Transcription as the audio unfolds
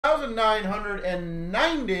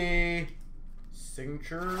2,990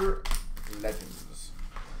 Signature Legends.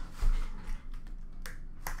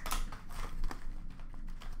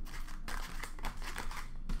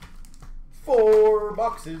 Four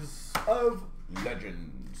boxes of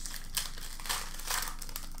Legends.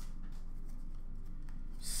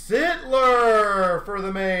 Sittler for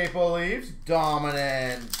the Maple Leafs,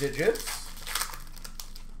 dominant digits.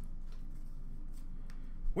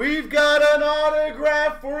 We've got an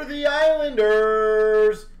autograph for the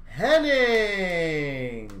Islanders,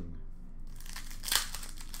 Henning.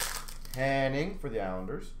 Henning for the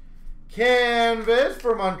Islanders. Canvas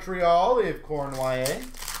for Montreal, Yves Cournoyer.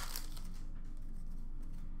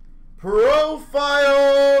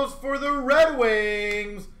 Profiles for the Red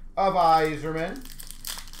Wings of Yzerman.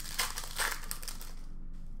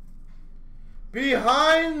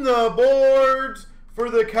 Behind the boards for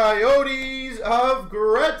the Coyotes of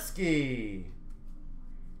Gretzky.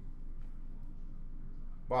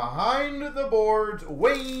 Behind the boards,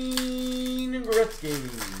 Wayne Gretzky.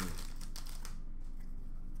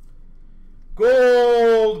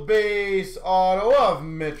 Gold base auto of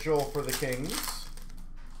Mitchell for the Kings.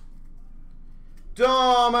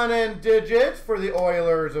 Dominant digits for the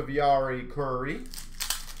Oilers of Yari Curry.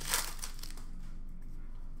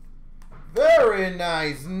 Very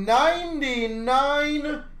nice.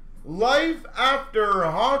 99 Life After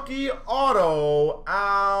Hockey Auto,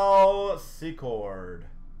 Al Secord.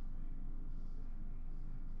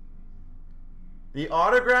 The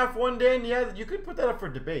autograph one, Dan, yeah, you could put that up for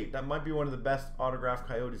debate. That might be one of the best autographed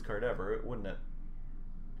Coyotes card ever, wouldn't it?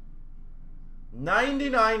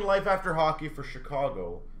 99 Life After Hockey for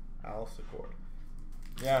Chicago, Al Secord.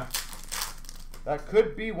 Yeah, that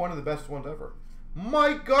could be one of the best ones ever.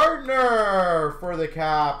 Mike Gardner for the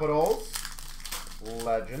Capitals.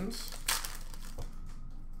 Legends.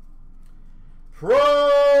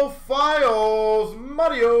 Profiles,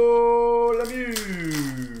 Mario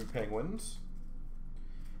Lemieux, Penguins.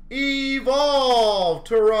 Evolve,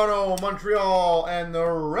 Toronto, Montreal, and the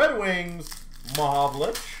Red Wings,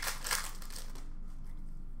 Mahavlich.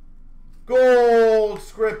 Gold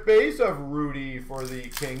script base of Rudy for the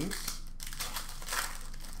Kings.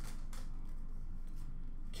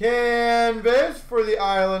 Canvas for the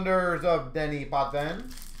Islanders of Denny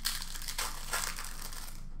Potvin.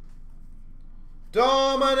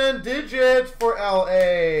 Dominant digits for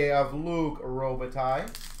LA of Luc Robitaille.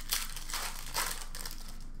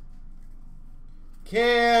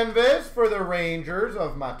 Canvas for the Rangers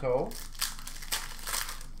of Matteau.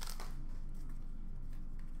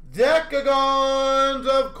 Decagons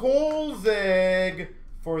of Kolzig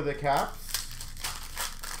for the Caps.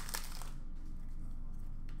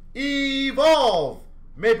 Evolve,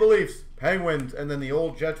 Maple Leafs, Penguins, and then the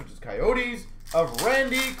old Jets, which is Coyotes, of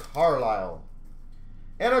Randy Carlyle.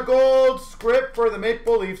 And a gold script for the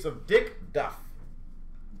Maple Leafs of Dick Duff.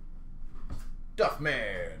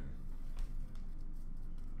 Duffman.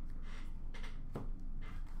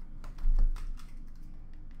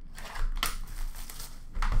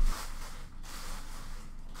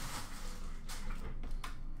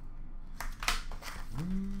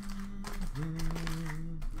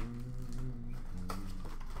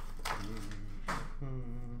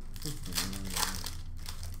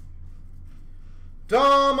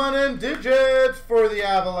 Dominant digits for the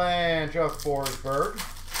Avalanche of Forsberg.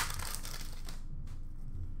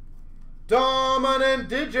 Dominant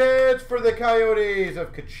digits for the Coyotes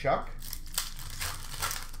of Tkachuk.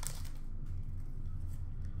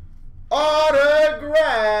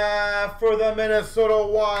 Autograph for the Minnesota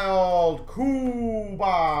Wild,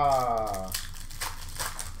 Kuba.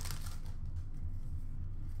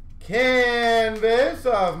 Canvas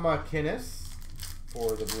of McInnes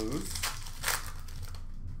for the Blues.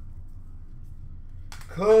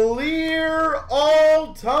 Clear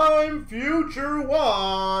all-time future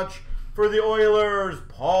watch for the Oilers,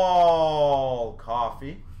 Paul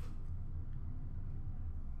Coffey.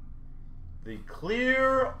 The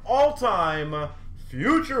clear all-time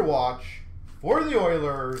future watch for the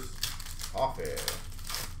Oilers, Coffey.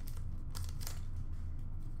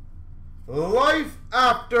 Life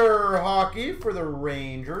After Hockey for the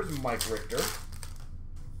Rangers, Mike Richter.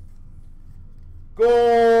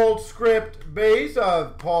 Gold script base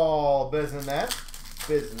of Paul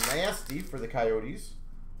Biznasty for the Coyotes.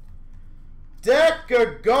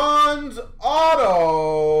 Decagons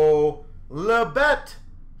auto, Lebet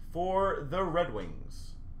for the Red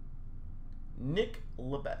Wings. Nick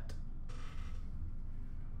Lebet.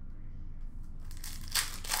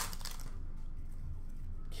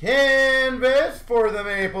 Canvas for the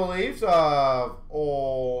Maple Leafs of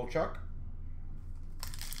Old Chuck.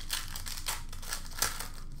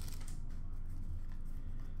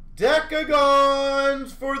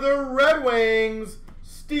 Decagons for the Red Wings,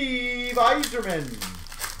 Steve Yzerman.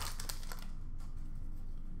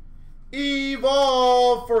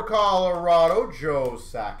 Evolve for Colorado, Joe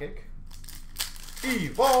Sakic.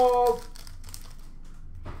 Evolve.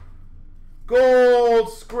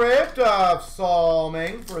 Gold script of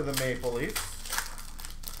Salming for the Maple Leafs.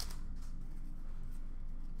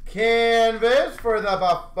 Canvas for the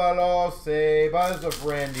Buffalo Sabres of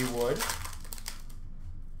Randy Wood.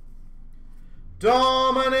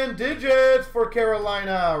 Dominant Digits for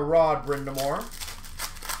Carolina, Rod Brindamore.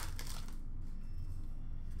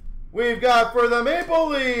 We've got for the Maple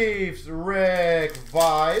Leafs, Rick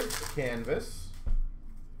Vibes, canvas.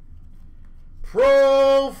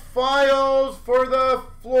 Profiles for the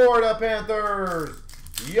Florida Panthers,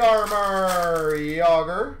 Jaromir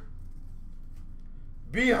Jagr.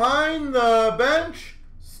 Behind the bench,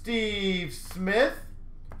 Steve Smith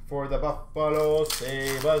for the Buffalo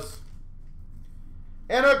Sabres.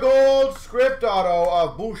 And a gold script auto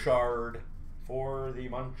of Bouchard for the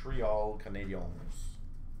Montreal Canadiens.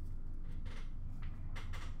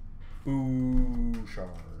 Bouchard.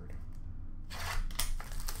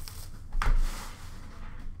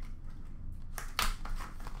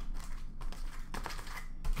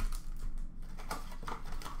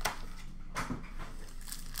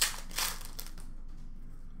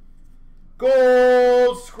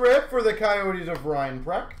 Gold script for the Coyotes of Ryan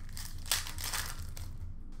Preck.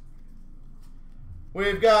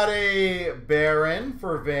 We've got a Baron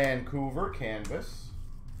for Vancouver, canvas.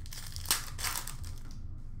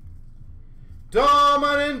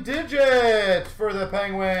 Dominant Digits for the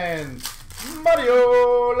Penguins,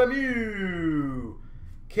 Mario Lemieux.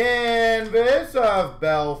 Canvas of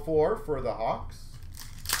Belfour for the Hawks.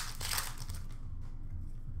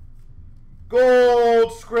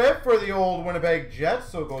 Gold script for the old Winnipeg Jets,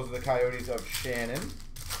 so it goes to the Coyotes of Shannon.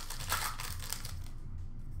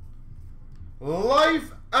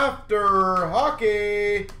 Life After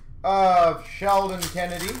Hockey of Sheldon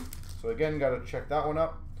Kennedy. So again, got to check that one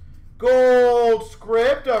up. Gold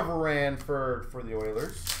script of Ranford for the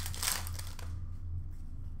Oilers.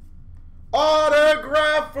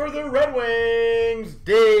 Autograph for the Red Wings,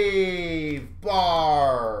 Dave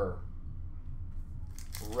Barr.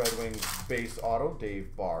 Red Wings base auto,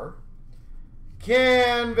 Dave Barr.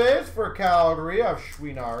 Canvas for Calgary of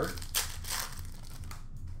Chouinard.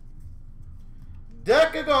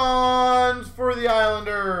 Decagons for the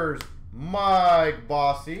Islanders, Mike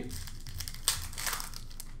Bossy.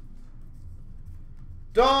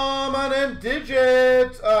 Dominant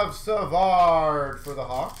Digits of Savard for the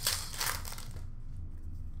Hawks.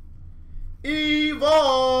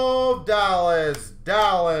 Evolve Dallas,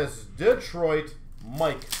 Detroit,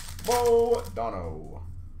 Mike Modano.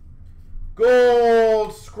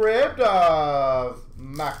 Gold script of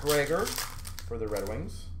McGregor for the Red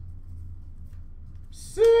Wings.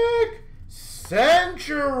 Sick!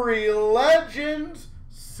 Century Legends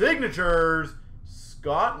Signatures,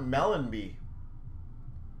 Scott Mellanby.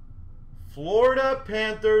 Florida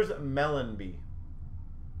Panthers Mellanby.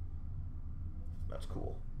 That's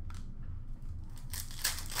cool.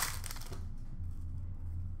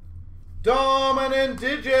 Dominant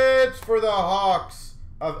Digits for the Hawks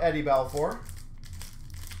of Eddie Belfour.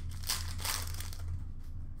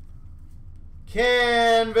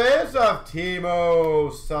 Canvas of Timo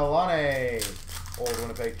Solane, old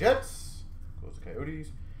Winnipeg Jets. Goes to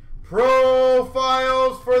Coyotes.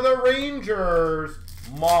 Profiles for the Rangers,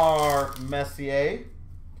 Mark Messier.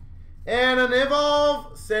 And an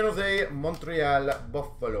Evolve, San Jose, Montreal,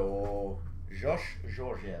 Buffalo, Josh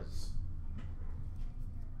Georges.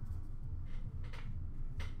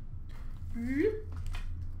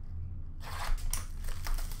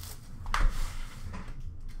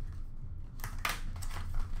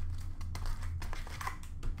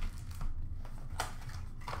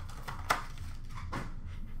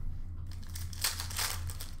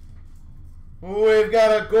 We've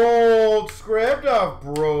got a gold script of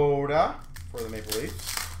Broda for the Maple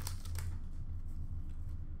Leafs.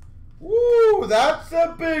 Woo, that's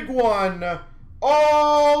a big one.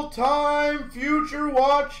 All-time future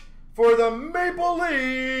watch for the Maple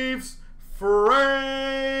Leafs,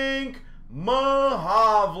 Frank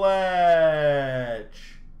Mahovlich.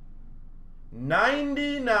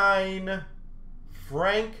 99,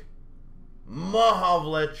 Frank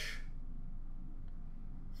Mahovlich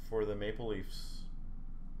for the Maple Leafs.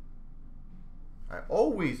 I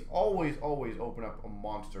always open up a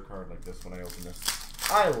monster card like this when I open this.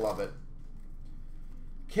 I love it.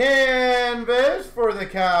 Canvas for the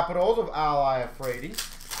Capitals of Ally Frady.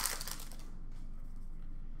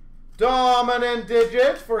 Dominant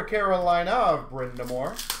Digits for Carolina of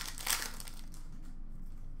Brindamore.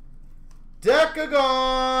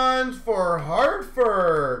 Decagons for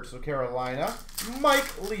Hartford. So Carolina.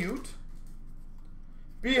 Mike Liut.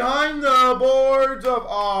 Behind the boards of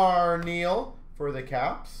R. Neal for the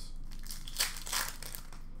Caps.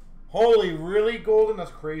 Holy, really golden?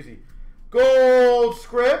 That's crazy. Gold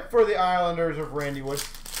script for the Islanders of Randy Wood.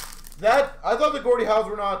 That, I thought the Gordie Howes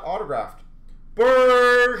were not autographed.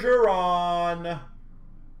 Bergeron.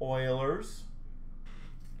 Oilers.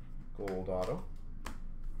 Gold auto.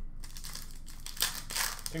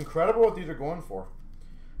 It's incredible what these are going for.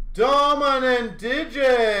 Dominant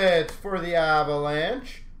digits for the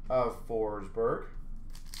Avalanche of Forsberg.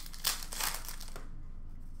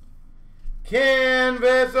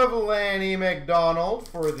 Canvas of Lanny McDonald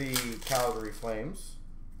for the Calgary Flames.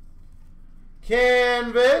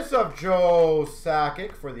 Canvas of Joe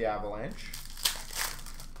Sakic for the Avalanche.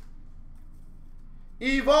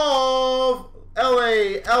 Evolve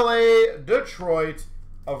LA Detroit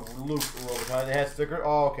of Luke Robitaille. They had sticker.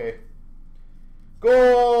 Oh, okay.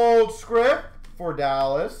 Gold script for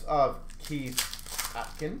Dallas of Keith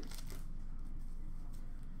Atkin.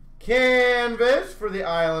 Canvas for the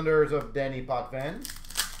Islanders of Denny Potvin.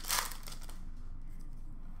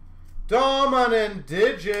 Dominant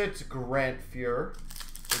digits Grant Fuhr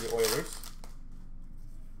for the Oilers.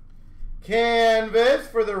 Canvas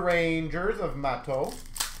for the Rangers of Matto.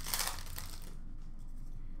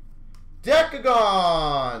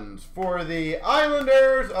 Decagons for the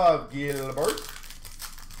Islanders of Gilbert.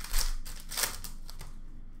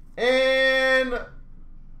 And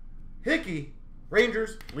Hickey,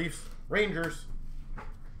 Rangers, Leafs, Rangers.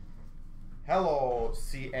 Hello,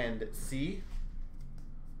 C&C.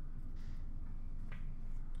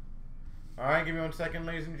 All right, give me 1 second,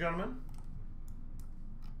 ladies and gentlemen.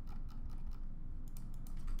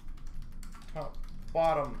 Top,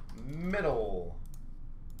 bottom, middle.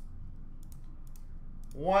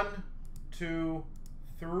 1, 2,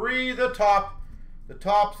 3. The top. The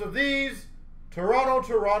tops of these.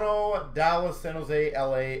 Toronto, Dallas, San Jose,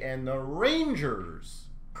 LA, and the Rangers.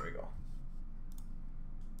 There we go.